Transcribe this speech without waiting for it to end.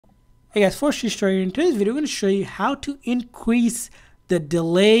Hey guys, first in today's video, I'm going to show you how to increase the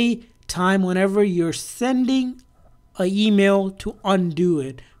delay time whenever you're sending an email to undo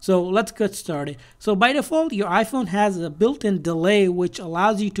it. So let's get started. So by default, your iPhone has a built-in delay which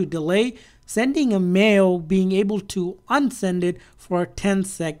allows you to delay sending a mail, being able to unsend it for 10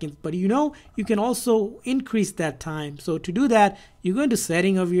 seconds. But you can also increase that time. So to do that, you go into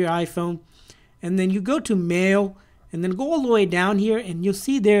setting of your iPhone and then you go to mail and then go all the way down here and you'll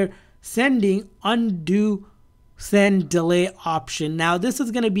see there sending undo send delay option. Now this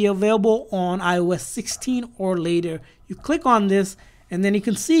is going to be available on iOS 16 or later. You click on this and then you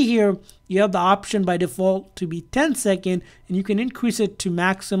can see here you have the option by default to be 10 seconds, and you can increase it to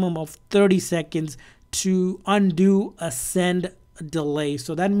maximum of 30 seconds to undo a send delay.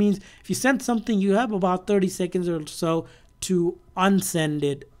 So that means if you send something, you have about 30 seconds or so to unsend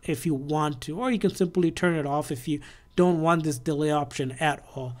it if you want to, or you can simply turn it off if you don't want this delay option at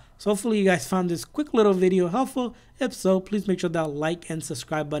all. So hopefully you guys found this quick little video helpful. If so, please make sure that like and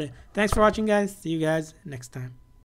subscribe button. Thanks for watching, guys. See you guys next time.